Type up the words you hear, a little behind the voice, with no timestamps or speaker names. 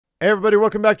Hey everybody,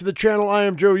 welcome back to the channel. I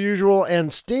am Joe Usual,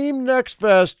 and Steam Next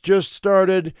Fest just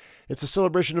started. It's a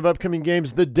celebration of upcoming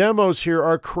games. The demos here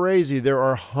are crazy. There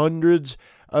are hundreds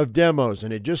of demos,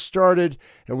 and it just started,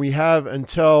 and we have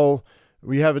until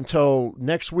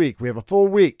next week. We have a full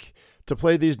week to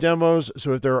play these demos.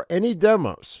 So if there are any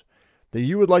demos that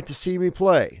you would like to see me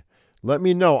play, let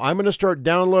me know. I'm going to start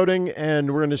downloading,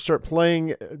 and we're going to start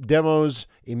playing demos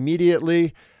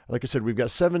immediately. Like I said, we've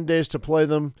got 7 days to play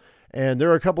them. And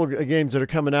there are a couple of games that are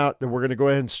coming out that we're going to go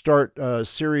ahead and start a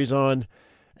series on.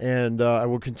 And I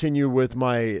will continue with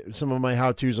some of my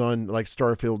how-tos on like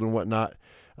Starfield and whatnot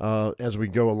as we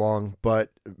go along.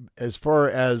 But as far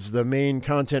as the main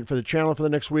content for the channel for the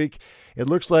next week, it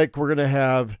looks like we're going to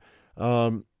have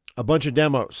a bunch of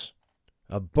demos.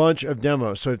 A bunch of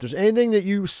demos. So if there's anything that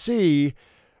you see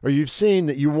or you've seen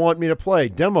that you want me to play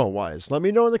demo-wise, let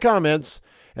me know in the comments.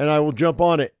 And I will jump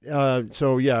on it.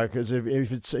 So yeah, because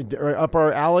if it's up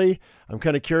our alley, I'm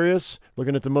kind of curious.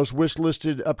 Looking at the most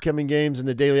wish-listed upcoming games in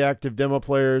the daily active demo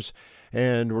players,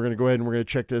 and we're going to go ahead and we're going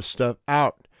to check this stuff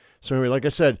out. So anyway, like I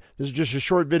said, this is just a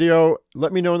short video.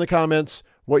 Let me know in the comments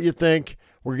what you think.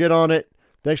 We'll get on it.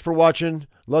 Thanks for watching.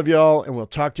 Love y'all, and we'll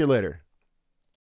talk to you later.